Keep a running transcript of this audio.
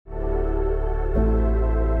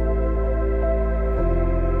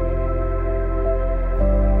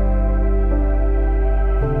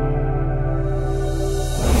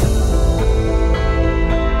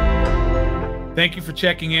Thank you for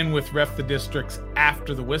checking in with Ref the District's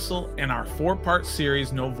After the Whistle and our 4-part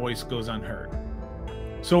series, No Voice Goes Unheard.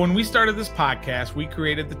 So when we started this podcast, we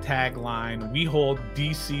created the tagline, "We hold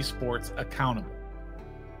DC sports accountable."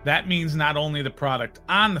 That means not only the product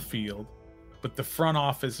on the field, but the front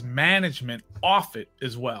office management off it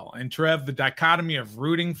as well. And Trev, the dichotomy of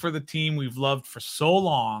rooting for the team we've loved for so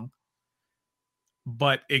long,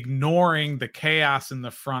 but ignoring the chaos in the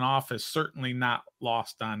front office, certainly not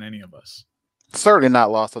lost on any of us. Certainly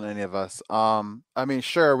not lost on any of us.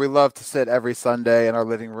 Sure, we love to sit every Sunday in our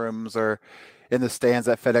living rooms or in the stands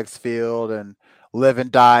at FedEx Field and live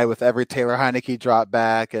and die with every Taylor Heineke drop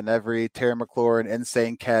back and every Terry McLaurin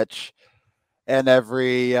insane catch and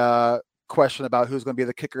every question about who's going to be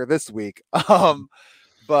the kicker this week.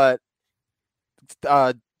 But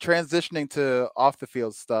transitioning to off the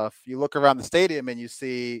field stuff, you look around the stadium and you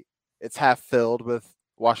see it's half filled with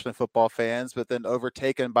Washington football fans, but then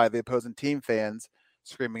overtaken by the opposing team fans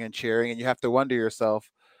screaming and cheering. And you have to wonder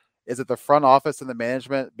yourself, is it the front office and the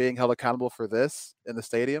management being held accountable for this in the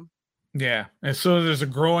stadium? Yeah. And so there's a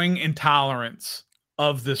growing intolerance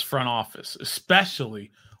of this front office,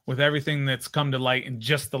 especially with everything that's come to light in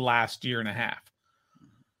just the last year and a half.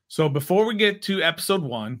 So before we get to episode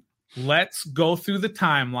 1, let's go through the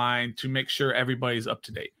timeline to make sure everybody's up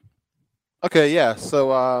to date. Okay, yeah.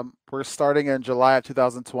 So we're starting in July of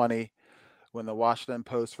 2020 when the Washington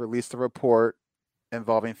Post released a report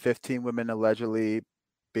involving 15 women allegedly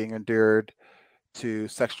being endured to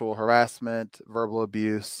sexual harassment, verbal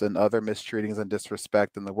abuse, and other mistreatings and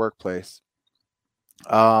disrespect in the workplace.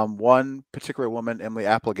 One particular woman, Emily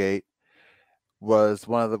Applegate, was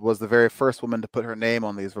the very first woman to put her name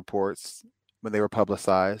on these reports when they were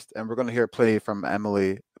publicized, and we're going to hear plenty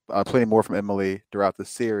more from Emily throughout the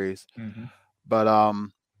series. Mm-hmm. But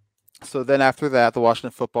so then after that, the Washington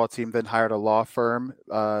football team then hired a law firm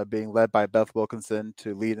being led by Beth Wilkinson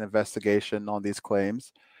to lead an investigation on these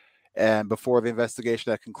claims. And before the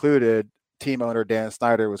investigation had concluded, team owner Dan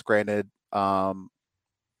Snyder was granted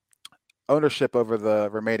ownership over the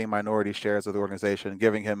remaining minority shares of the organization,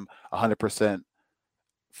 giving him 100%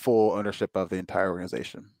 full ownership of the entire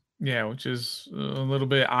organization. Yeah, which is a little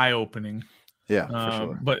bit eye-opening. Yeah, for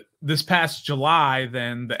sure. But this past July,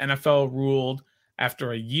 then the NFL ruled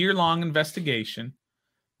after a year-long investigation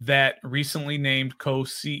that recently named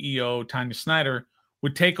co-CEO Tanya Snyder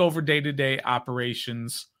would take over day-to-day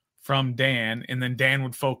operations from Dan, and then Dan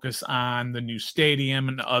would focus on the new stadium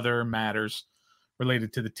and other matters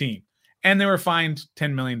related to the team. And they were fined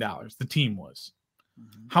 $10 million. The team was.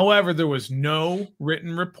 Mm-hmm. However, there was no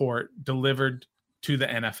written report delivered to the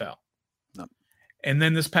NFL. No. And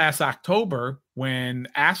then this past October, when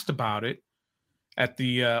asked about it at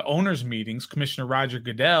the owners' meetings, Commissioner Roger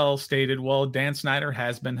Goodell stated, well, Dan Snyder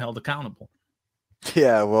has been held accountable.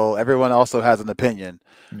 Yeah, well, everyone also has an opinion.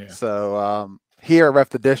 Yeah. So here at Ref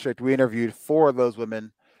the District, we interviewed 4 of those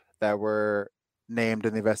women that were named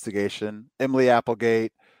in the investigation: Emily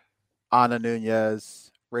Applegate, Ana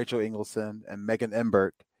Nunez, Rachel Ingleson, and Megan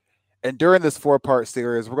Imbert. And during this 4-part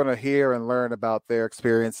series, we're going to hear and learn about their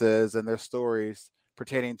experiences and their stories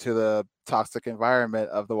pertaining to the toxic environment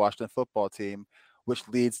of the Washington football team, which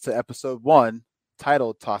leads to episode 1,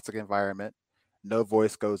 titled Toxic Environment, No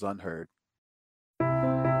Voice Goes Unheard.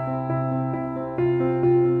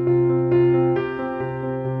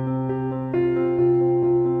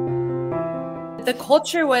 The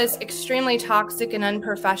culture was extremely toxic and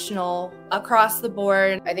unprofessional across the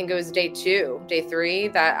board. I think it was day 3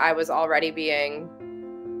 that I was already being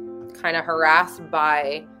kind of harassed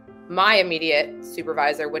by my immediate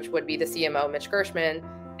supervisor, which would be the CMO, Mitch Gershman.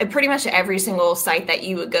 At pretty much every single site that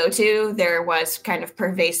you would go to, there was kind of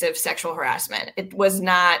pervasive sexual harassment. It was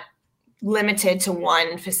not limited to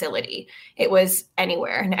one facility. It was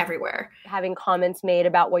anywhere and everywhere. Having comments made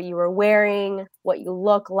about what you were wearing, what you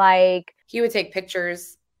look like. He would take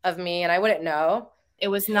pictures of me and I wouldn't know. It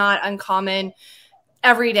was not uncommon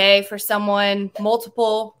every day for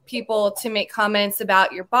multiple people to make comments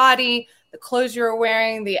about your body, the clothes you were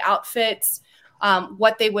wearing, the outfits,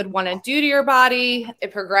 what they would want to do to your body.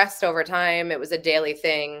 It progressed over time. It was a daily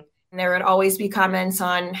thing. And there would always be comments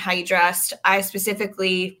on how you dressed. I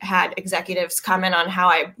specifically had executives comment on how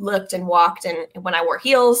I looked and walked. And when I wore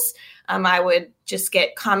heels, I would just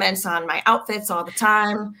get comments on my outfits all the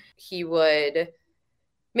time. He would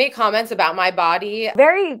make comments about my body.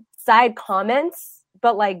 Very side comments,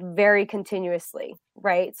 but like very continuously,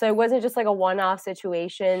 right? So it wasn't just like a one-off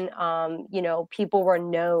situation. People were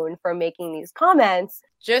known for making these comments.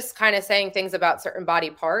 Just kind of saying things about certain body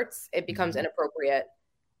parts, it becomes inappropriate.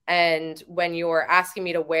 And when you're asking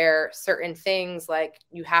me to wear certain things, like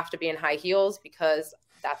you have to be in high heels because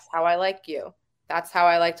that's how I like you. That's how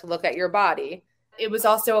I like to look at your body. It was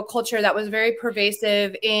also a culture that was very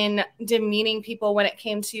pervasive in demeaning people when it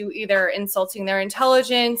came to either insulting their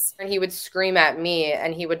intelligence. And he would scream at me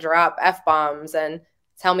and he would drop F-bombs and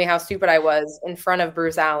tell me how stupid I was in front of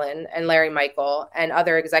Bruce Allen and Larry Michael and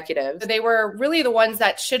other executives. They were really the ones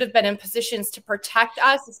that should have been in positions to protect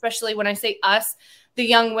us, especially when I say us, the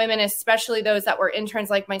young women, especially those that were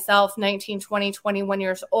interns like myself, 19, 20, 21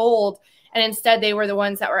 years old. And instead, they were the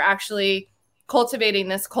ones that were actually cultivating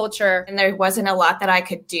this culture. And there wasn't a lot that I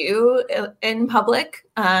could do in public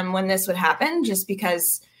when this would happen, just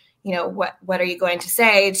because, you know, what are you going to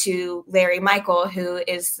say to Larry Michael, who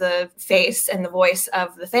is the face and the voice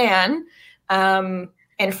of the fan,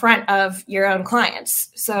 in front of your own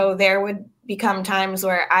clients? So there would become times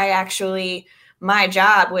where my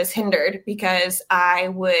job was hindered because I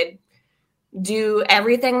would do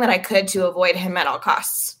everything that I could to avoid him at all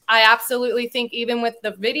costs. I absolutely think even with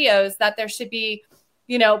the videos that there should be,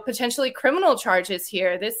 you know, potentially criminal charges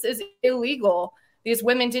here. This is illegal. These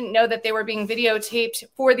women didn't know that they were being videotaped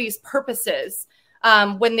for these purposes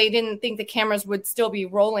when they didn't think the cameras would still be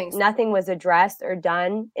rolling. Nothing was addressed or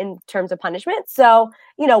done in terms of punishment. So,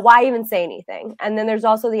 you know, why even say anything? And then there's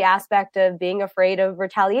also the aspect of being afraid of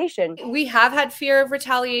retaliation. We have had fear of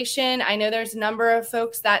retaliation. I know there's a number of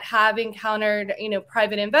folks that have encountered, you know,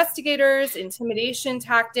 private investigators, intimidation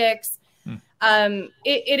tactics.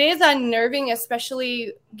 It is unnerving,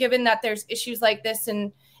 especially given that there's issues like this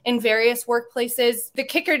in various workplaces. The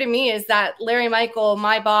kicker to me is that Larry Michael,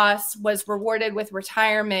 my boss, was rewarded with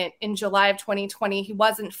retirement in July of 2020. He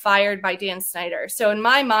wasn't fired by Dan Snyder. So in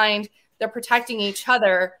my mind, they're protecting each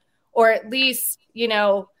other, or at least, you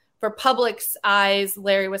know, for public's eyes,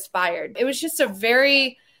 Larry was fired. It was just a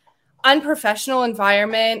very unprofessional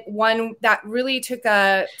environment, one that really took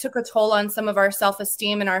a toll on some of our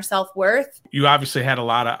self-esteem and our self-worth. You obviously had a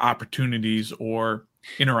lot of opportunities or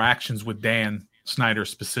interactions with Dan Snyder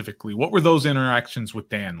specifically. What were those interactions with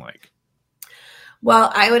Dan like?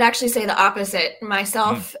 Well, I would actually say the opposite.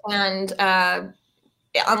 Myself and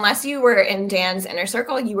unless you were in Dan's inner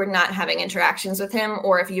circle, you were not having interactions with him,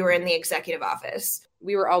 or if you were in the executive office.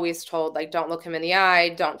 We were always told, like, don't look him in the eye,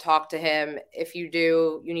 don't talk to him. If you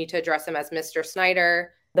do, you need to address him as Mr.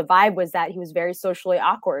 Snyder. The vibe was that he was very socially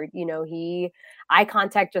awkward. You know, eye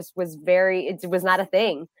contact just was it was not a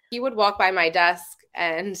thing. He would walk by my desk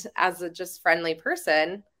and as a just friendly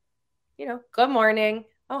person, you know, good morning.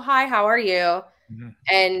 Oh, hi, how are you? Mm-hmm.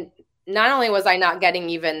 And not only was I not getting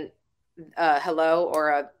even a hello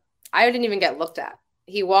or I didn't even get looked at.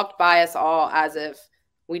 He walked by us all as if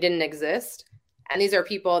we didn't exist. And these are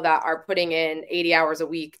people that are putting in 80 hours a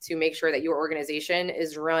week to make sure that your organization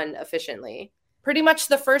is run efficiently. Pretty much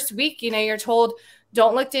the first week, you know, you're told,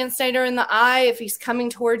 don't look Dan Snyder in the eye. If he's coming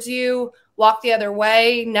towards you, walk the other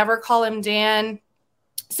way, never call him Dan.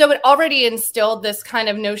 So it already instilled this kind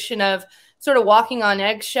of notion of sort of walking on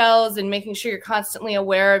eggshells and making sure you're constantly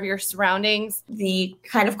aware of your surroundings. The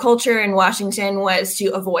kind of culture in Washington was to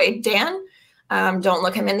avoid Dan. Don't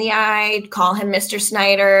look him in the eye, call him Mr.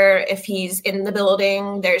 Snyder. If he's in the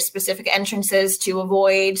building, there's specific entrances to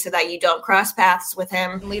avoid so that you don't cross paths with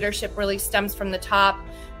him. Leadership really stems from the top.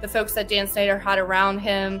 The folks that Dan Snyder had around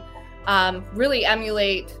him really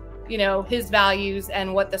emulate, you know, his values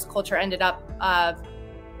and what this culture ended up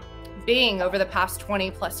being over the past 20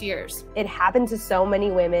 plus years. It happened to so many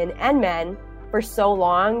women and men for so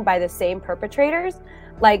long by the same perpetrators.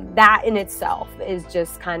 Like, that in itself is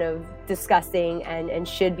just kind of disgusting and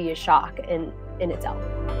should be a shock in itself.